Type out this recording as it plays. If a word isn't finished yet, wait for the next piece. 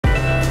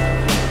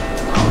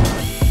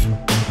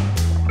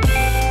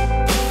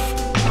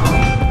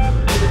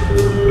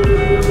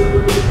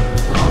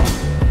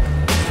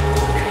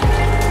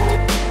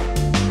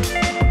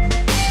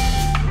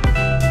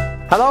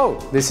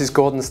this is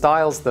Gordon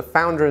Stiles, the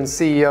founder and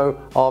CEO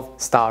of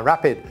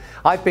StarRapid.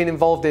 I've been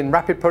involved in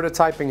rapid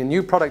prototyping and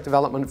new product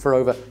development for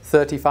over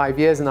 35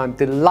 years, and I'm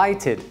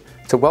delighted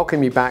to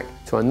welcome you back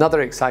to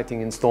another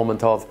exciting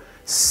installment of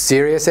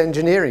Serious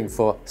Engineering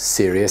for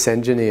Serious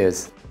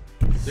Engineers.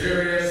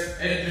 Serious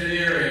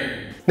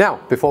Engineering. Now,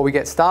 before we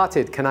get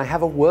started, can I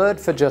have a word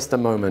for just a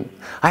moment?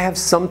 I have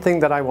something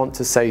that I want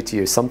to say to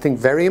you, something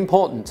very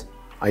important.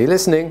 Are you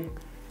listening?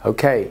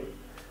 Okay.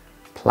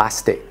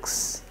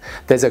 Plastics.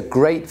 There's a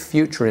great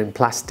future in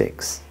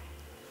plastics.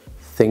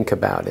 Think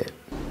about it.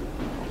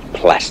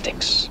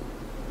 Plastics.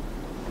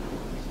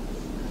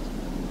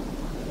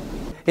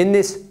 In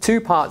this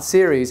two-part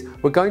series,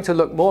 we're going to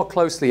look more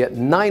closely at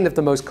 9 of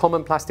the most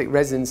common plastic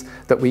resins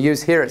that we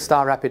use here at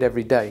StarRapid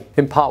every day.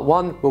 In part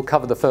 1, we'll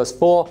cover the first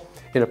 4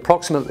 in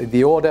approximately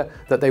the order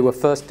that they were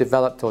first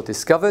developed or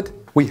discovered.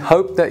 We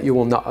hope that you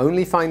will not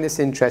only find this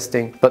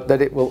interesting, but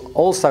that it will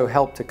also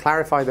help to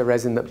clarify the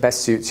resin that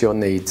best suits your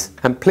needs.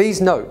 And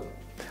please note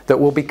that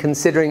we'll be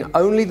considering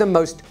only the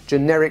most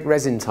generic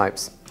resin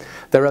types.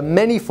 There are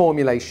many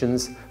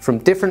formulations from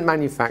different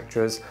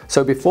manufacturers,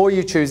 so before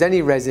you choose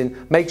any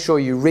resin, make sure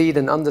you read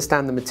and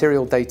understand the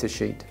material data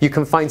sheet. You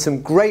can find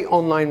some great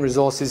online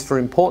resources for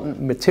important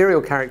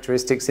material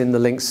characteristics in the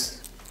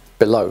links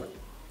below.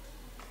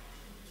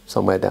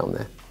 Somewhere down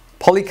there.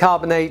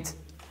 Polycarbonate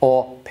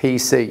or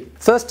PC.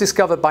 First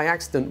discovered by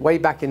accident way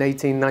back in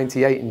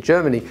 1898 in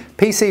Germany,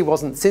 PC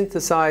wasn't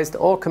synthesized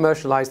or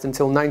commercialized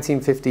until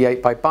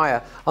 1958 by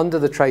Bayer under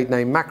the trade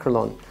name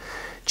Acrylon.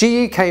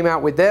 GE came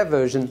out with their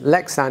version,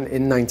 Lexan,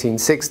 in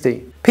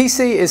 1960.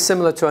 PC is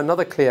similar to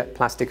another clear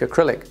plastic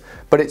acrylic,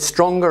 but it's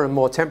stronger and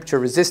more temperature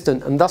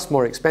resistant and thus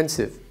more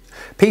expensive.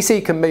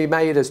 PC can be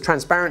made as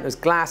transparent as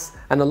glass,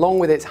 and along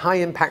with its high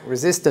impact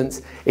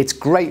resistance, it's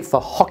great for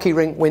hockey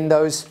rink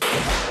windows,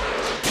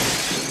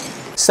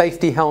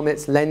 safety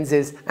helmets,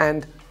 lenses,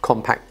 and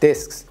compact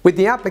discs. With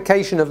the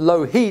application of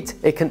low heat,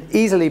 it can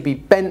easily be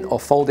bent or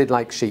folded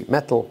like sheet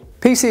metal.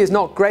 PC is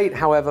not great,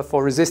 however,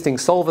 for resisting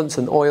solvents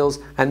and oils,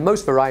 and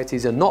most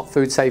varieties are not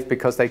food safe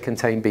because they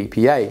contain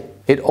BPA.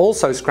 It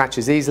also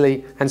scratches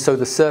easily, and so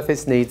the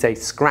surface needs a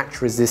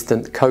scratch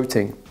resistant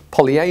coating.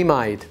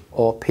 Polyamide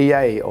or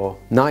PA or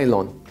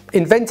Nylon.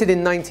 Invented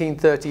in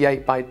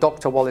 1938 by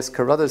Dr. Wallace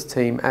Carothers'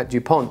 team at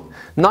DuPont,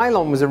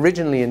 nylon was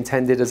originally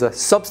intended as a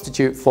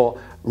substitute for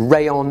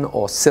rayon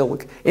or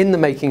silk in the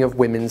making of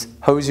women's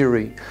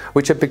hosiery,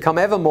 which had become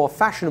ever more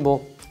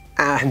fashionable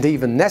and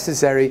even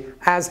necessary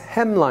as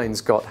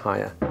hemlines got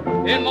higher.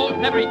 In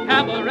most every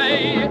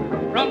cabaret,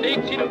 from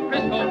Dixie to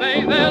Frisco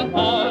Bay, they'll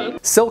all.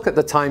 Silk at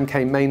the time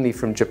came mainly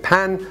from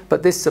Japan,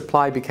 but this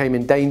supply became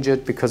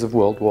endangered because of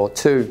World War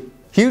II.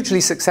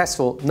 Hugely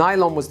successful,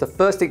 nylon was the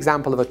first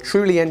example of a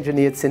truly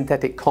engineered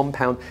synthetic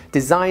compound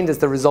designed as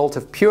the result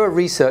of pure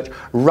research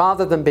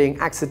rather than being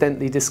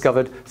accidentally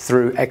discovered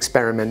through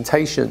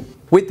experimentation.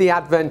 With the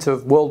advent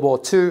of World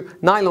War II,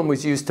 nylon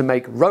was used to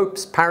make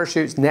ropes,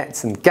 parachutes,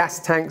 nets and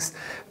gas tanks,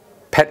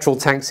 petrol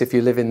tanks if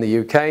you live in the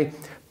UK,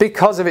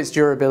 because of its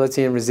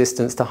durability and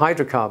resistance to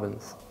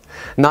hydrocarbons.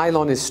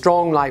 Nylon is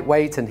strong,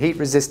 lightweight and heat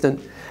resistant,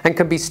 and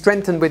can be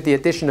strengthened with the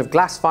addition of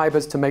glass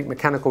fibers to make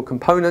mechanical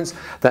components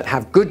that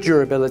have good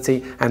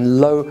durability and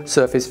low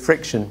surface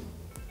friction.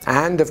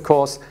 And of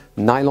course,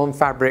 nylon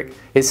fabric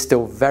is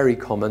still very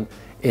common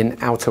in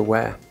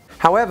outerwear.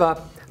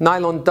 However,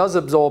 nylon does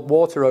absorb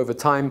water over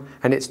time,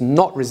 and it's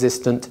not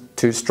resistant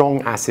to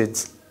strong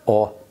acids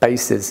or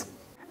bases.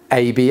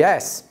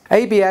 ABS.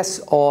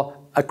 ABS or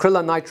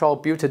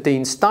Acrylonitrile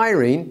Butadiene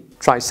Styrene,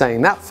 try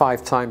saying that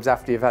 5 times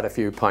after you've had a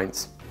few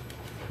pints.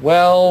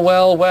 Well,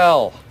 well,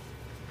 well.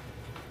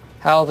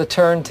 How the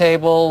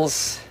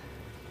turntables.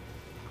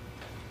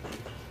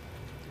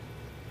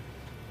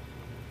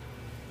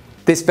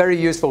 This very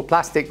useful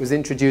plastic was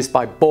introduced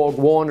by Borg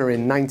Warner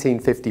in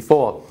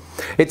 1954.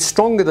 It's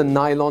stronger than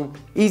nylon,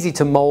 easy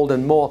to mold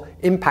and more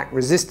impact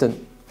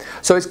resistant,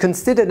 so it's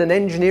considered an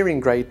engineering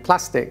grade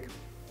plastic.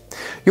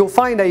 You'll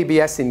find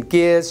ABS in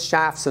gears,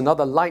 shafts and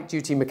other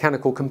light-duty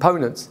mechanical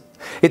components.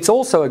 It's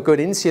also a good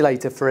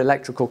insulator for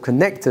electrical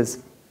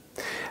connectors.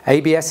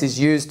 ABS is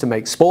used to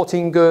make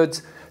sporting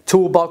goods,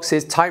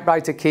 toolboxes,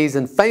 typewriter keys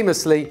and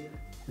famously,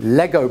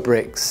 Lego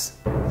bricks.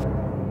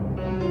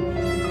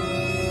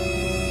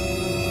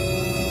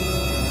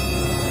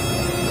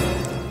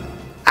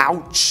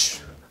 Ouch!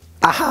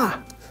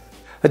 Aha!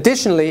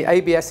 Additionally,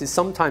 ABS is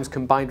sometimes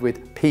combined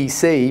with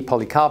PC,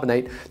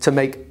 polycarbonate, to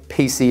make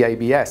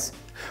PC-ABS,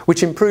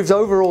 which improves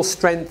overall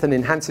strength and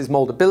enhances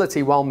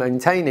moldability while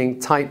maintaining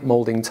tight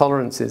molding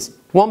tolerances.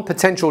 One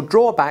potential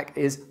drawback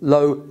is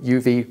low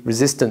UV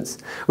resistance,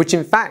 which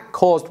in fact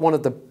caused one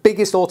of the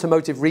biggest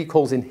automotive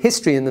recalls in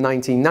history in the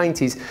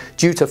 1990s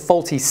due to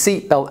faulty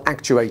seatbelt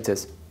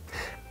actuators.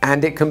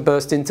 And it can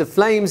burst into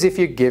flames if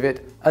you give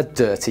it a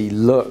dirty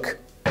look.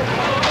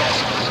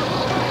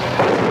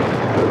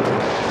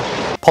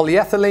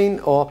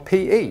 Polyethylene, or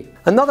PE.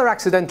 Another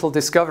accidental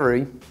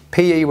discovery.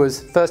 PE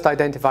was first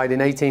identified in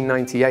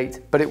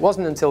 1898, but it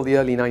wasn't until the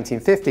early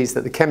 1950s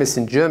that the chemists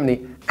in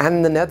Germany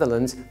and the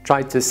Netherlands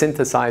tried to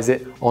synthesize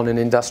it on an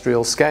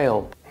industrial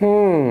scale.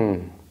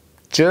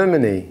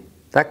 Germany,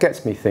 that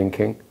gets me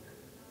thinking.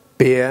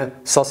 Beer,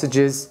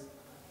 sausages,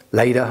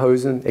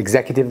 lederhosen,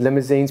 executive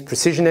limousines,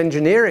 precision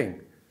engineering,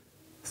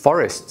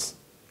 forests,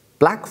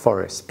 Black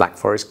Forest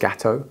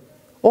Gatto,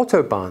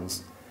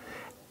 autobahns,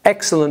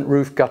 excellent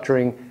roof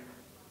guttering.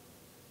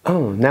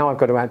 Oh, now I've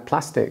got to add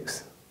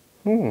plastics.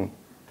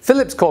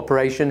 Philips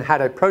Corporation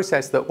had a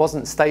process that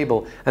wasn't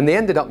stable, and they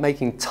ended up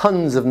making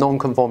tons of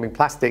non-conforming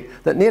plastic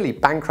that nearly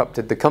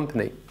bankrupted the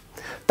company.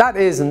 That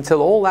is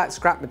until all that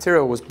scrap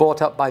material was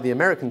bought up by the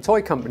American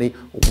toy company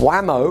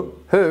Wham-O,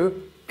 who,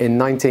 in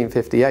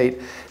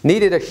 1958,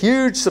 needed a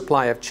huge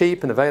supply of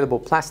cheap and available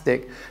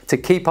plastic to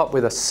keep up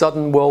with a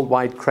sudden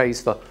worldwide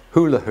craze for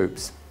hula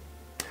hoops.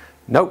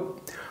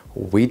 Nope,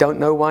 we don't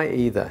know why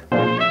either.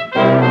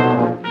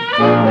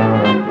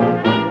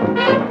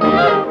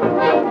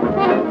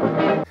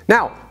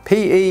 Now,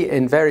 PE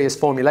in various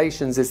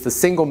formulations is the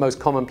single most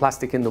common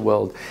plastic in the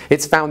world.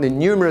 It's found in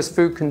numerous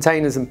food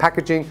containers and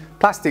packaging,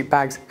 plastic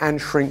bags and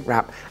shrink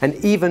wrap, and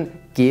even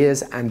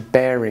gears and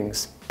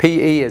bearings.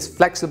 PE is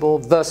flexible,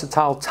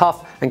 versatile,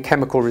 tough and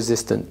chemical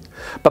resistant.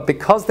 But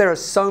because there are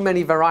so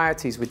many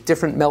varieties with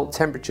different melt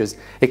temperatures,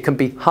 it can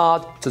be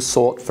hard to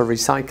sort for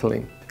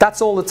recycling. That's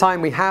all the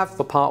time we have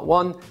for part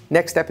 1.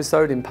 Next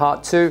episode, in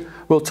part 2,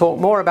 we'll talk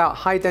more about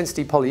high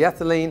density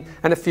polyethylene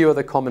and a few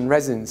other common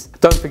resins.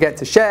 Don't forget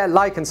to share,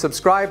 like and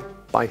subscribe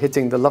by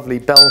hitting the lovely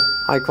bell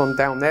icon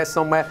down there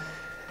somewhere.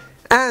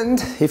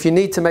 And if you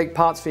need to make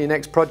parts for your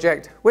next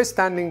project, we're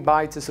standing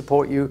by to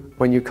support you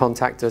when you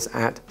contact us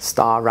at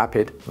Star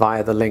Rapid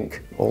via the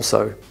link.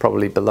 Also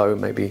probably below,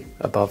 maybe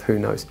above, who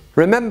knows.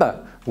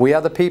 Remember, we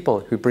are the people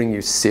who bring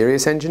you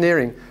serious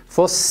engineering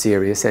for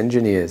serious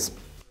engineers.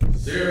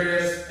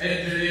 Serious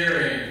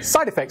engineering.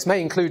 Side effects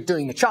may include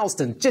doing the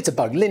Charleston,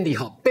 Jitterbug, Lindy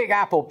Hop, Big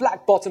Apple,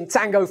 Black Bottom,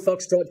 Tango,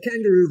 Foxtrot,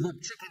 Kangaroo Hop,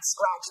 Chicken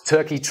Scratch,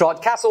 Turkey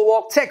Trot, Castle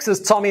Walk, Texas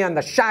Tommy and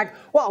the Shag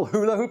while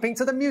hula hooping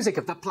to the music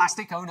of the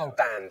Plastic Ono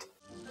Band.